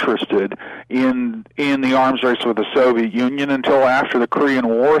very interested in the arms race with the Soviet Union until after the Korean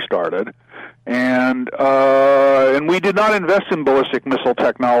War started. And we did not invest in ballistic missile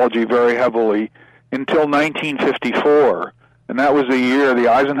technology very heavily until 1954. And that was the year the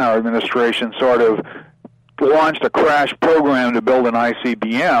Eisenhower administration sort of launched a crash program to build an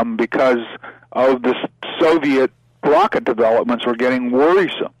ICBM, because of the Soviet rocket developments were getting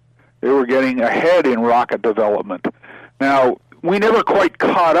worrisome. They were getting ahead in rocket development. Now, we never quite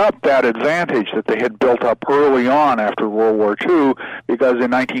caught up that advantage that they had built up early on after World War II, because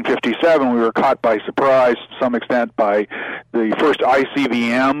in 1957 we were caught by surprise to some extent by the first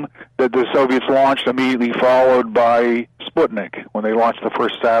ICBM that the Soviets launched, immediately followed by Sputnik when they launched the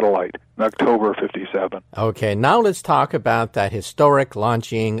first satellite in October of 57. Okay, now let's talk about that historic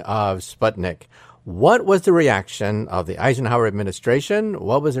launching of Sputnik. What was the reaction of the Eisenhower administration?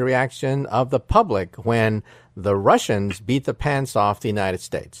 What was the reaction of the public when the Russians beat the pants off the United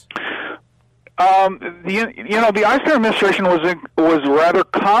States? The Eisenhower administration was rather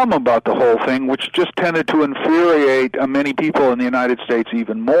calm about the whole thing, which just tended to infuriate many people in the United States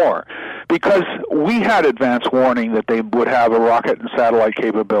even more, because we had advance warning that they would have a rocket and satellite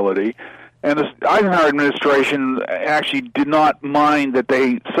capability. And the Eisenhower administration actually did not mind that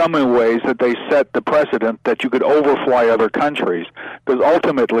some ways that they set the precedent that you could overfly other countries, because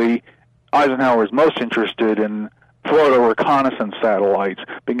ultimately Eisenhower was most interested in Florida reconnaissance satellites,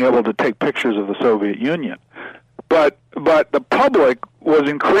 being able to take pictures of the Soviet Union. But the public was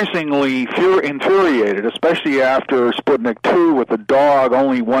increasingly infuriated, especially after Sputnik 2, with the dog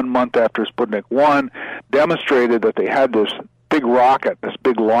only 1 month after Sputnik 1, demonstrated that they had this big rocket, this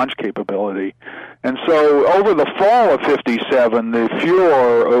big launch capability. And so over the fall of 57, the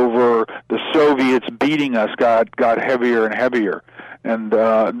furor over the Soviets beating us got heavier and heavier. And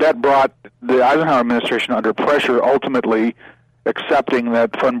that brought the Eisenhower administration under pressure, ultimately accepting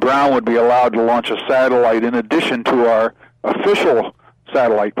that von Braun would be allowed to launch a satellite in addition to our official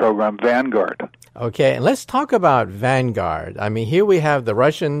satellite program, Vanguard. Okay, and let's talk about Vanguard. I mean, here we have the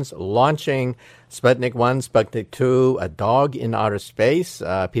Russians launching Sputnik 1, Sputnik 2, a dog in outer space.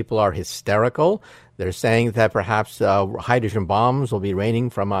 People are hysterical. They're saying that perhaps hydrogen bombs will be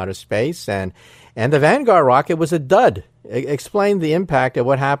raining from outer space. And the Vanguard rocket was a dud. Explain the impact of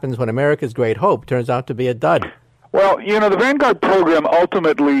what happens when America's great hope turns out to be a dud. Well, the Vanguard program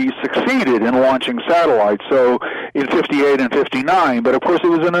ultimately succeeded in launching satellites, so in 58 and 59, but of course it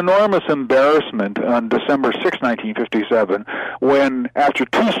was an enormous embarrassment on December 6, 1957, when, after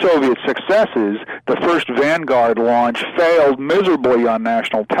two Soviet successes, the first Vanguard launch failed miserably on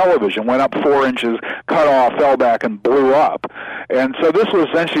national television, went up 4 inches, cut off, fell back, and blew up. And so this was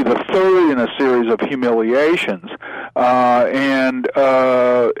essentially the third in a series of humiliations.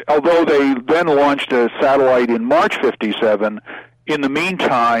 Although they then launched a satellite in March 57, in the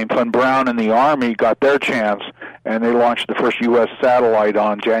meantime, von Braun and the Army got their chance, and they launched the first U.S. satellite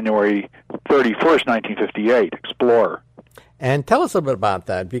on January 31st, 1958, Explorer. And tell us a little bit about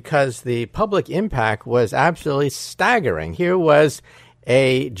that, because the public impact was absolutely staggering. Here was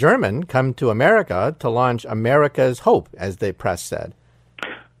a German come to America to launch America's hope, as the press said.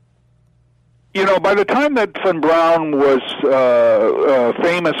 By the time that von Braun was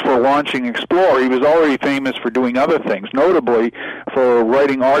famous for launching Explorer, he was already famous for doing other things, notably for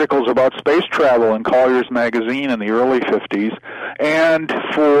writing articles about space travel in Collier's magazine in the early 50s, and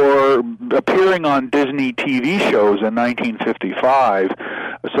for appearing on Disney TV shows in 1955.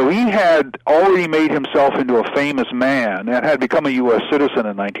 So he had already made himself into a famous man and had become a U.S. citizen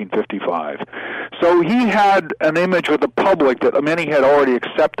in 1955. So he had an image with the public that many had already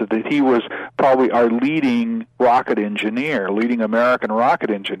accepted, that he was probably our leading rocket engineer, leading American rocket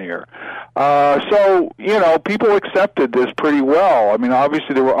engineer. People accepted this pretty well. I mean,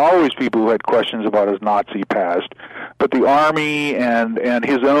 obviously there were always people who had questions about his Nazi past, but the Army and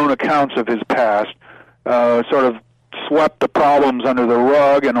his own accounts of his past sort of swept the problems under the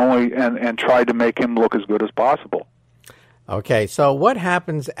rug and tried to make him look as good as possible. Okay, so what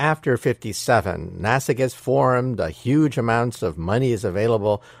happens after 57? NASA gets formed, huge amounts of money is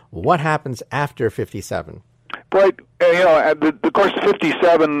available. What happens after 57? Right. Of course,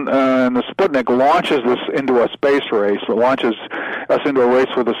 57 and the Sputnik launches this into a space race. It launches us into a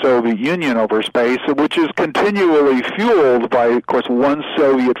race with the Soviet Union over space, which is continually fueled by, of course, one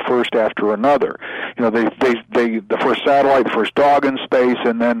Soviet first after another. The first satellite, the first dog in space,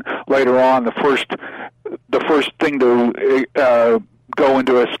 and then later on the first thing to go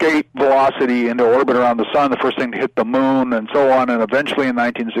into escape velocity into orbit around the sun, the first thing to hit the moon, and so on, and eventually in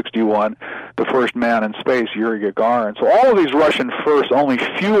 1961, the first man in space, Yuri Gagarin. So all of these Russian firsts only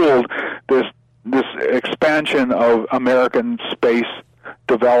fueled this expansion of American space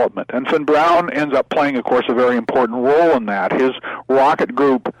development. And von Braun ends up playing, of course, a very important role in that. His rocket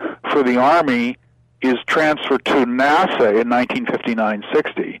group for the Army is transferred to NASA in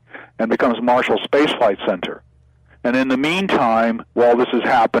 1959-60 and becomes Marshall Space Flight Center. And in the meantime, while this is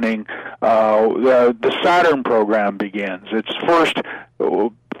happening, the Saturn program begins. Its first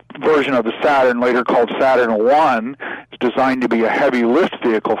version of the Saturn, later called Saturn I, is designed to be a heavy lift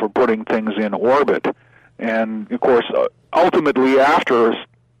vehicle for putting things in orbit. And, of course, ultimately after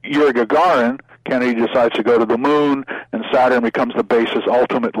Yuri Gagarin, Kennedy decides to go to the moon, and Saturn becomes the basis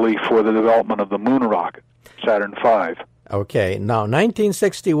ultimately for the development of the moon rocket, Saturn V. Okay, now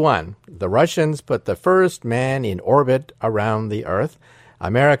 1961, the Russians put the first man in orbit around the Earth.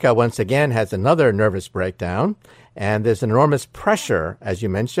 America once again has another nervous breakdown, and there's enormous pressure, as you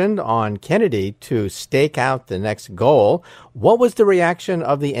mentioned, on Kennedy to stake out the next goal. What was the reaction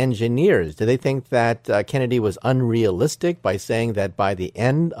of the engineers? Did they think that Kennedy was unrealistic by saying that by the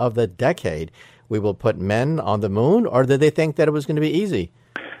end of the decade we will put men on the moon, or did they think that it was going to be easy?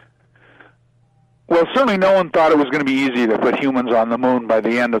 Well, certainly no one thought it was going to be easy to put humans on the moon by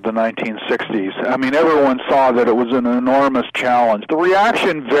the end of the 1960s. I mean, everyone saw that it was an enormous challenge. The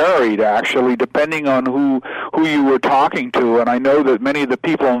reaction varied, actually, depending on who you were talking to. And I know that many of the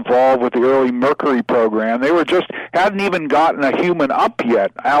people involved with the early Mercury program, they hadn't even gotten a human up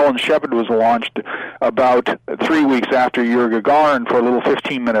yet. Alan Shepard was launched about 3 weeks after Yuri Gagarin for a little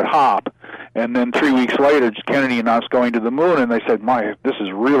 15-minute hop. And then 3 weeks later, Kennedy announced going to the moon, and they said, this is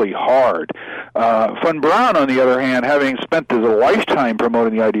really hard. Von Braun, on the other hand, having spent his lifetime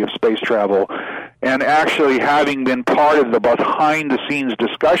promoting the idea of space travel and actually having been part of the behind-the-scenes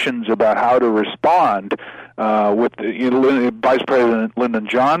discussions about how to respond with Vice President Lyndon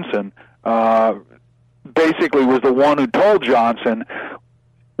Johnson, basically was the one who told Johnson,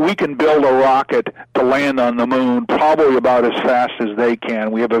 we can build a rocket to land on the moon probably about as fast as they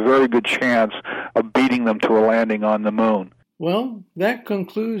can. We have a very good chance of beating them to a landing on the moon. Well, that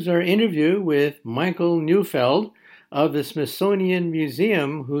concludes our interview with Michael Neufeld of the Smithsonian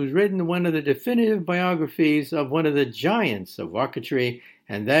Museum, who's written one of the definitive biographies of one of the giants of rocketry,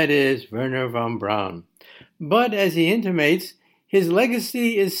 and that is Wernher von Braun. But as he intimates, his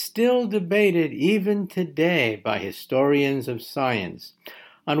legacy is still debated even today by historians of science.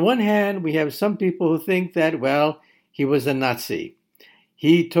 On one hand, we have some people who think that, well, he was a Nazi.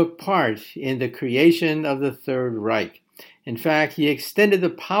 He took part in the creation of the Third Reich. In fact, he extended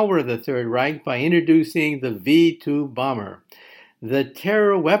the power of the Third Reich by introducing the V-2 bomber, the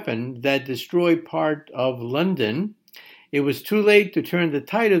terror weapon that destroyed part of London. It was too late to turn the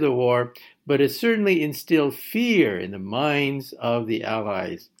tide of the war, but it certainly instilled fear in the minds of the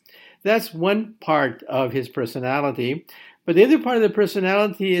Allies. That's one part of his personality, but the other part of the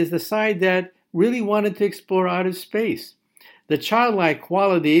personality is the side that really wanted to explore outer space. The childlike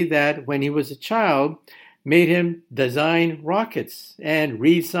quality that, when he was a child, made him design rockets and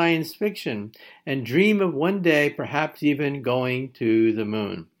read science fiction and dream of one day perhaps even going to the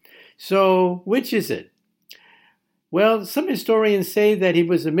moon. So, which is it? Well, some historians say that he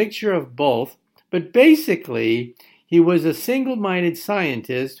was a mixture of both, but basically, he was a single-minded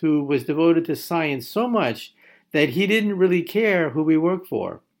scientist who was devoted to science so much that he didn't really care who he worked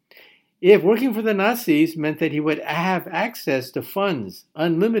for. If working for the Nazis meant that he would have access to funds,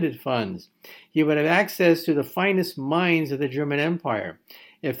 unlimited funds, he would have access to the finest minds of the German Empire.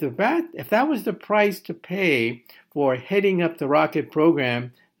 If that was the price to pay for heading up the rocket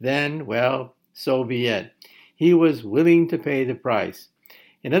program, then, well, so be it. He was willing to pay the price.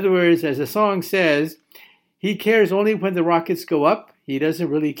 In other words, as the song says, he cares only when the rockets go up. He doesn't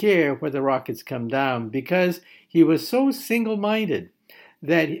really care when the rockets come down, because he was so single-minded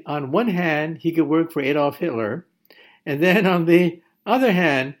that on one hand, he could work for Adolf Hitler, and then on the other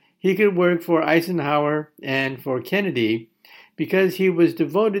hand, he could work for Eisenhower and for Kennedy, because he was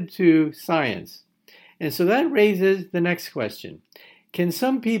devoted to science. And so that raises the next question. Can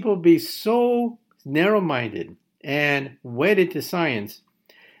some people be so narrow-minded and wedded to science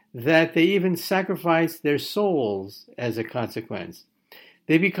that they even sacrifice their souls as a consequence?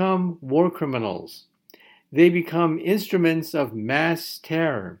 They become war criminals. They become instruments of mass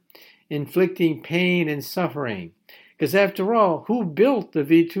terror, inflicting pain and suffering. Because after all, who built the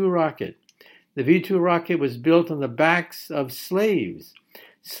V-2 rocket? The V-2 rocket was built on the backs of slaves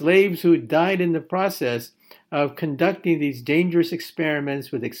who died in the process of conducting these dangerous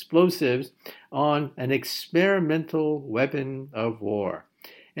experiments with explosives on an experimental weapon of war.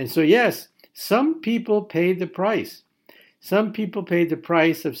 And so yes, some people paid the price. Some people paid the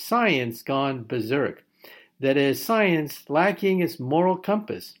price of science gone berserk. That is, science lacking its moral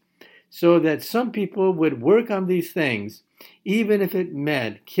compass, so that some people would work on these things, even if it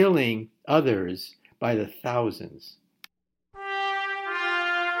meant killing others by the thousands.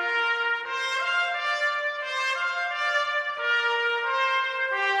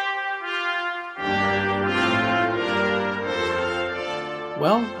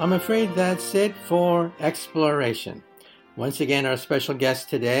 Well, I'm afraid that's it for exploration. Once again, our special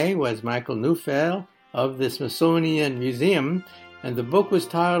guest today was Michael Neufeld of the Smithsonian Museum, and the book was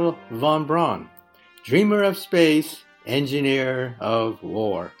titled Von Braun, Dreamer of Space, Engineer of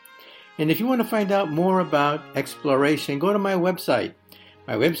War. And if you want to find out more about exploration, go to my website.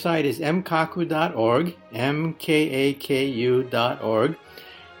 My website is mkaku.org, mkaku.org.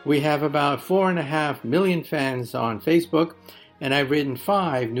 We have about 4.5 million fans on Facebook, and I've written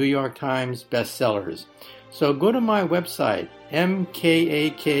 5 New York Times bestsellers. So go to my website, mkaku.org,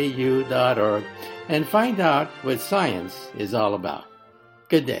 and find out what science is all about.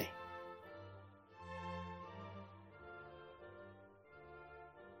 Good day.